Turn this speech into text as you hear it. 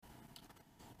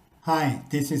Hi,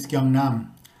 this is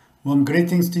Gyeongnam. Warm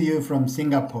greetings to you from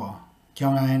Singapore.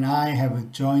 Kyunga and I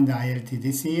have joined the ILT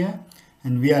this year,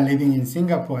 and we are living in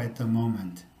Singapore at the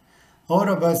moment. All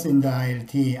of us in the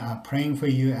ILT are praying for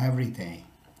you every day.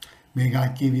 May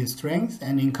God give you strength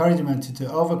and encouragement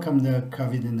to overcome the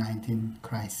COVID-19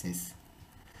 crisis.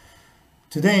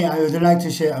 Today, I would like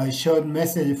to share a short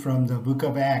message from the book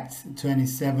of Acts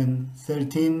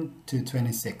 27:13 to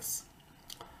 26.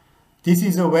 This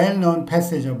is a well-known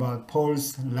passage about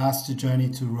Paul's last journey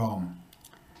to Rome.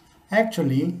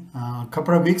 Actually, a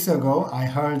couple of weeks ago, I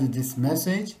heard this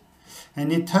message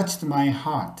and it touched my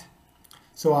heart.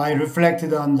 So I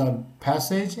reflected on the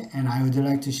passage and I would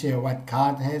like to share what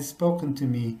God has spoken to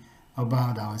me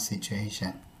about our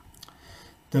situation.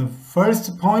 The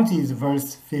first point is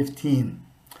verse 15.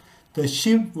 The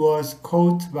ship was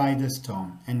caught by the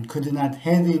storm and could not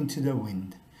head into the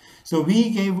wind. So we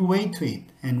gave way to it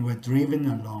and were driven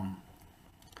along.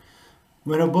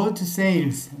 When a boat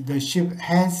sails, the ship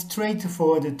heads straight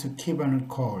forward to keep on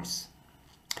course.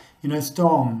 In a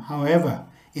storm, however,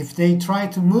 if they try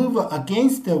to move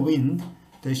against the wind,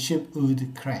 the ship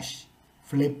would crash,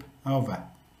 flip over.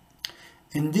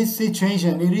 In this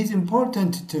situation, it is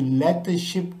important to let the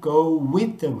ship go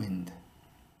with the wind.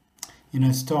 In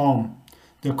a storm,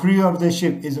 the crew of the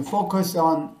ship is focused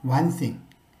on one thing: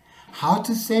 how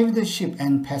to save the ship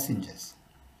and passengers.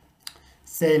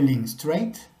 Sailing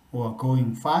straight or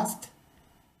going fast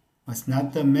was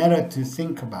not the matter to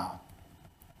think about.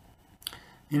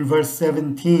 In verse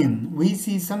 17, we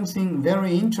see something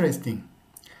very interesting.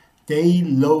 They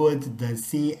lowered the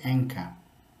sea anchor.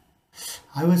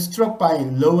 I was struck by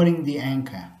lowering the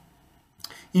anchor.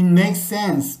 It makes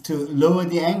sense to lower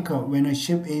the anchor when a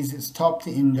ship is stopped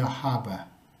in the harbor,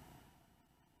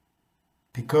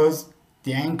 because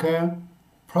the anchor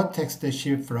protects the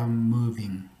ship from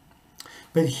moving.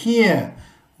 But here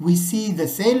we see the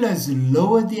sailors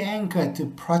lower the anchor to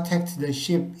protect the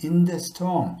ship in the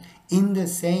storm, in the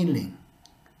sailing.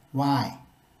 Why?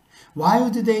 Why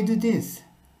would they do this?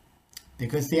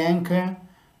 Because the anchor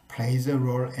plays a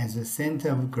role as a center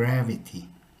of gravity.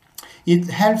 It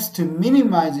helps to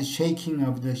minimize the shaking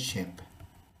of the ship.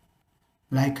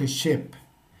 Like a ship,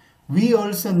 we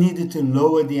also needed to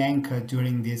lower the anchor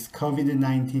during this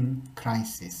COVID-19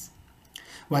 crisis.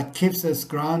 What keeps us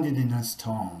grounded in a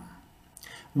storm?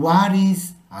 What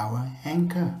is our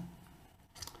anchor?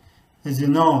 As you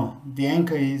know, the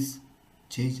anchor is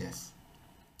Jesus.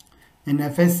 In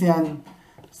Ephesians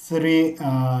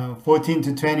 3:14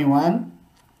 to 21,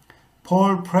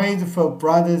 Paul prayed for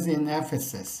brothers in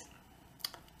Ephesus.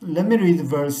 Let me read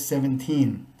verse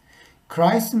 17.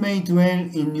 Christ may dwell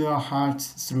in your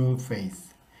hearts through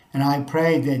faith, and I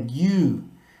pray that you,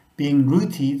 being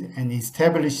rooted and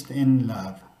established in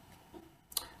love.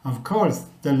 Of course,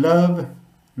 the love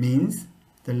means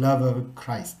the love of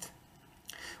Christ.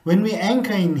 When we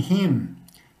anchor in Him,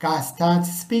 God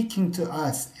starts speaking to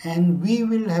us, and we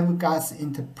will have God's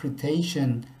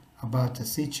interpretation about the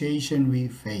situation we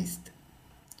faced.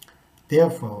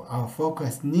 Therefore, our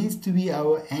focus needs to be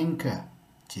our anchor,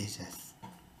 Jesus.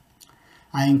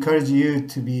 I encourage you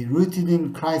to be rooted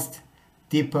in Christ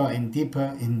deeper and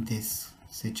deeper in this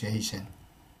situation.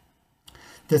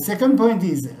 The second point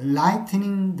is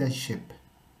lightening the ship.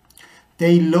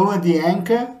 They lowered the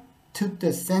anchor, took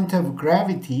the center of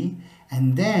gravity,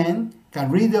 and then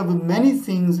got rid of many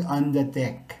things on the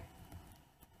deck.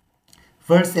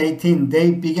 Verse 18,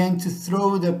 they began to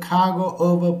throw the cargo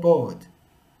overboard.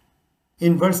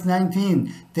 In verse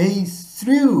 19, they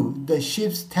threw the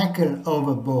ship's tackle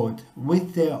overboard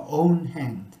with their own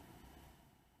hand.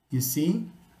 You see,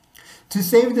 to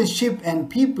save the ship and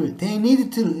people, they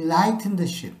needed to lighten the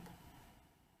ship.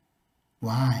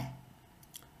 Why?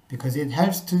 Because it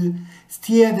helps to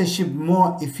steer the ship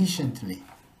more efficiently.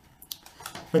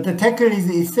 But the tackle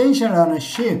is essential on a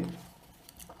ship.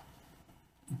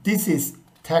 This is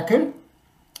tackle.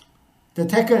 The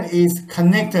tackle is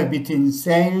connector between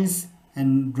sails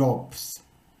and ropes.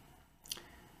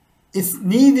 It's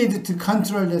needed to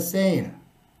control the sail,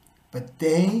 but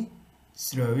they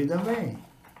throw it away.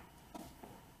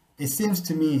 It seems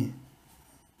to me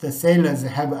the sailors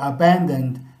have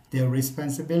abandoned their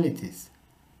responsibilities.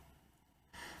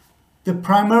 The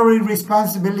primary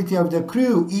responsibility of the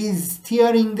crew is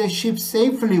steering the ship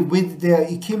safely with their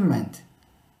equipment.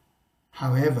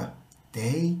 However,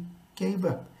 they gave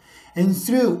up and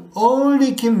threw all the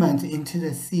equipment into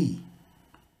the sea,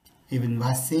 even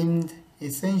what seemed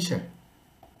essential.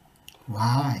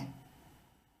 Why?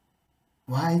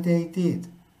 Why they did?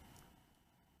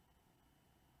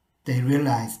 They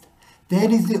realized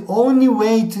that is the only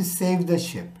way to save the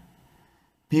ship.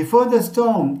 Before the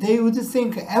storm, they would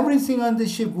think everything on the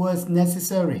ship was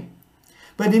necessary.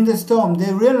 But in the storm,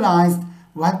 they realized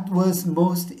what was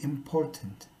most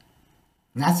important.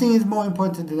 Nothing is more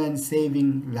important than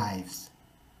saving lives.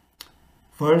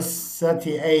 Verse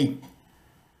 38,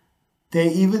 they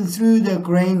even threw the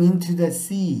grain into the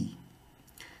sea.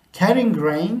 Carrying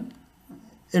grain,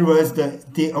 it was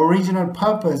the original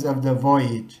purpose of the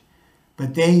voyage,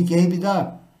 but they gave it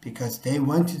up because they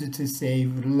wanted to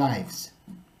save lives.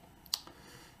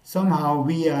 Somehow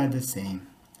we are the same.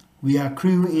 We are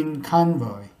crew in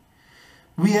convoy.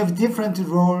 We have different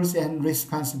roles and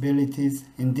responsibilities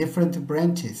in different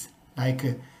branches, like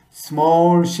a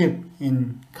small ship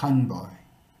in convoy.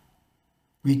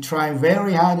 We try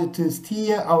very hard to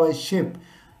steer our ship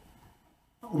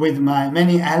with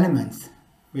many elements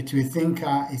which we think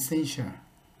are essential.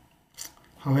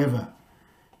 However,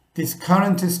 this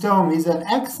current storm is an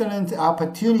excellent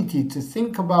opportunity to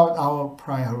think about our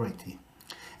priority.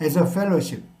 As a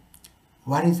fellowship,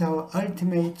 what is our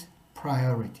ultimate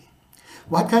priority?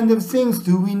 What kind of things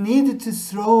do we need to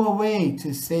throw away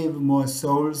to save more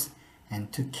souls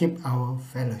and to keep our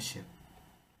fellowship?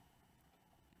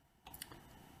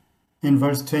 In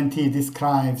verse 20, it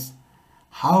describes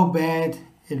how bad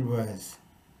it was.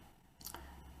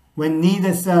 When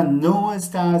neither sun nor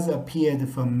stars appeared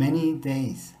for many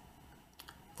days.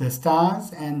 The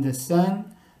stars and the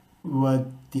sun were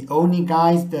the only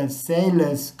guides the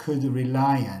sailors could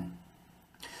rely on.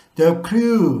 The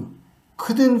crew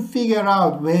couldn't figure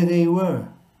out where they were.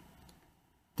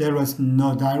 There was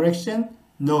no direction,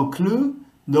 no clue,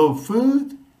 no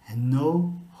food, and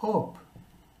no hope.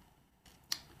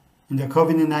 In the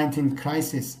COVID-19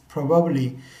 crisis,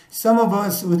 probably some of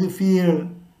us would feel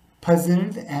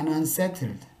puzzled and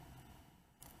unsettled.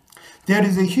 There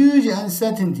is a huge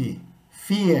uncertainty,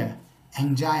 fear,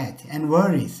 anxiety, and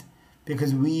worries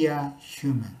because we are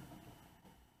human.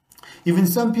 Even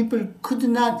some people could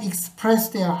not express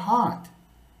their heart.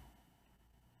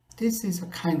 This is a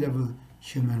kind of a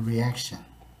human reaction.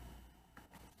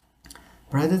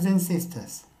 Brothers and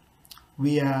sisters,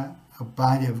 we are a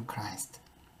body of Christ.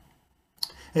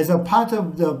 As a part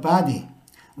of the body,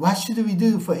 what should we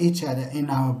do for each other in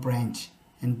our branch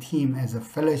and team as a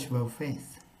fellowship of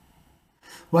faith?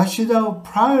 What should our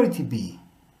priority be?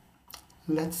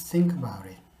 Let's think about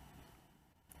it.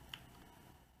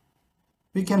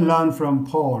 We can learn from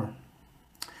Paul.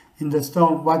 In the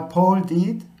storm, what Paul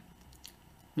did,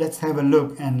 let's have a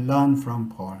look and learn from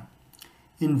Paul.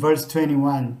 In verse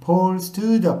 21, Paul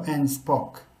stood up and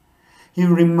spoke. He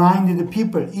reminded the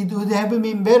people it would have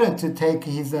been better to take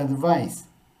his advice.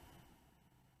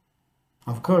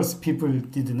 Of course, people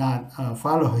did not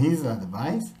follow his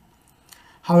advice.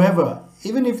 However,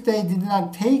 even if they did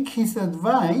not take his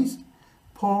advice,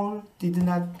 Paul did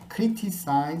not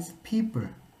criticize people.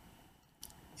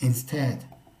 Instead,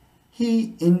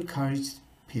 he encouraged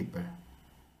people.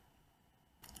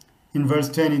 In verse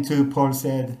 22, Paul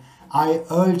said, I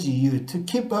urge you to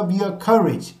keep up your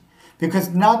courage, because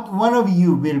not one of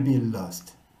you will be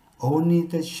lost. Only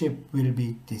the ship will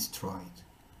be destroyed.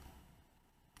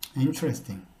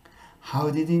 Interesting.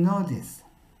 How did he know this?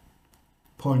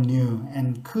 Paul knew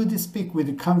and could speak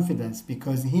with confidence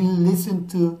because he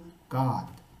listened to God.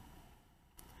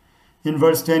 In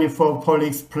verse 24, Paul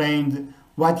explained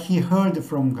what he heard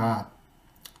from God.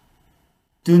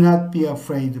 Do not be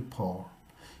afraid, Paul.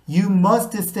 You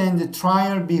must stand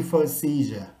trial before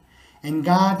Caesar, and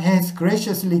God has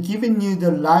graciously given you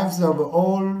the lives of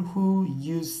all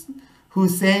who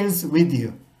sails with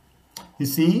you. You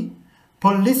see,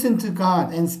 Paul listened to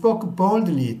God and spoke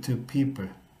boldly to people.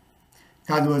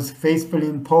 God was faithful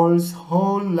in Paul's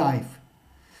whole life,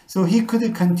 so he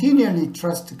could continually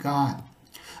trust God.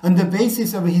 On the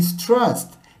basis of his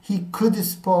trust, he could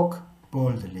speak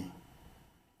boldly.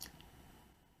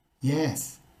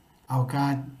 Yes, our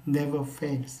God never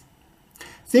fails.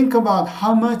 Think about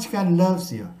how much God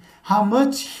loves you, how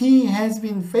much he has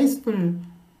been faithful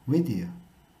with you.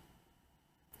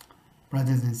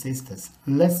 Brothers and sisters,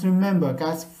 let's remember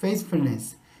God's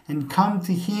faithfulness and come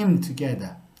to him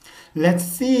together. Let's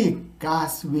seek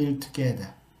God's will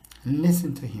together.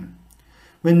 Listen to him.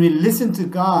 When we listen to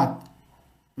God,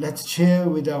 let's share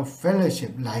with our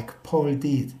fellowship like Paul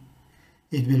did.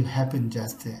 It will happen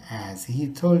just as he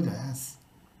told us.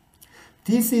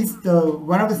 This is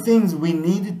one of the things we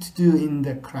needed to do in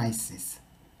the crisis.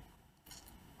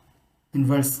 In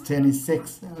verse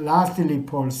 26, lastly,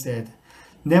 Paul said,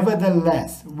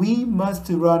 nevertheless, we must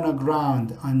run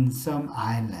aground on some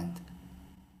island.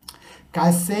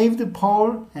 God saved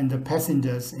Paul and the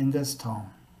passengers in the storm.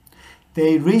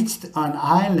 They reached an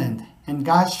island and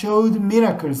God showed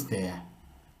miracles there.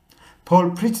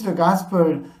 Paul preached the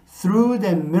gospel through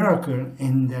the miracle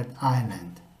in that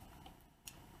island.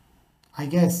 I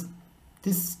guess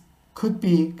this could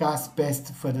be God's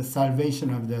best for the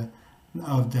salvation of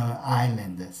the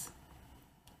islanders.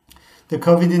 The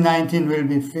COVID-19 will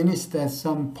be finished at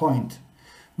some point.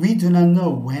 We do not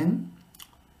know when,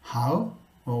 how,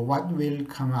 or what will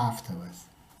come afterwards.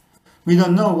 We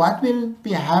don't know what will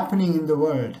be happening in the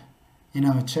world, in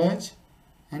our church,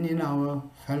 and in our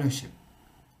fellowship.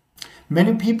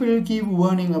 Many people give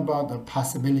warning about the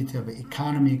possibility of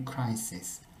economic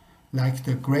crisis, like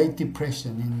the Great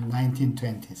Depression in the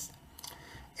 1920s.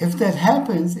 If that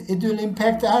happens, it will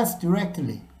impact us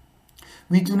directly.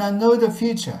 We do not know the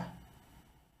future.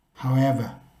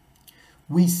 However,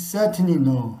 we certainly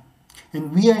know,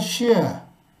 and we are sure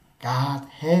God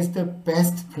has the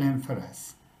best plan for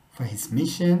us, for His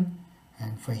mission,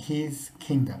 and for His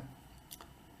kingdom.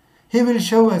 He will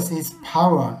show us His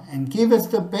power and give us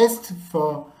the best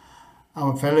for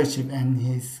our fellowship and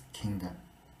His kingdom.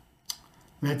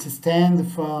 Let's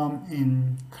stand firm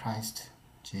in Christ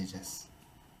Jesus.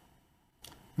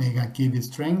 May God give you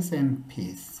strength and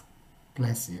peace.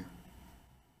 Bless you.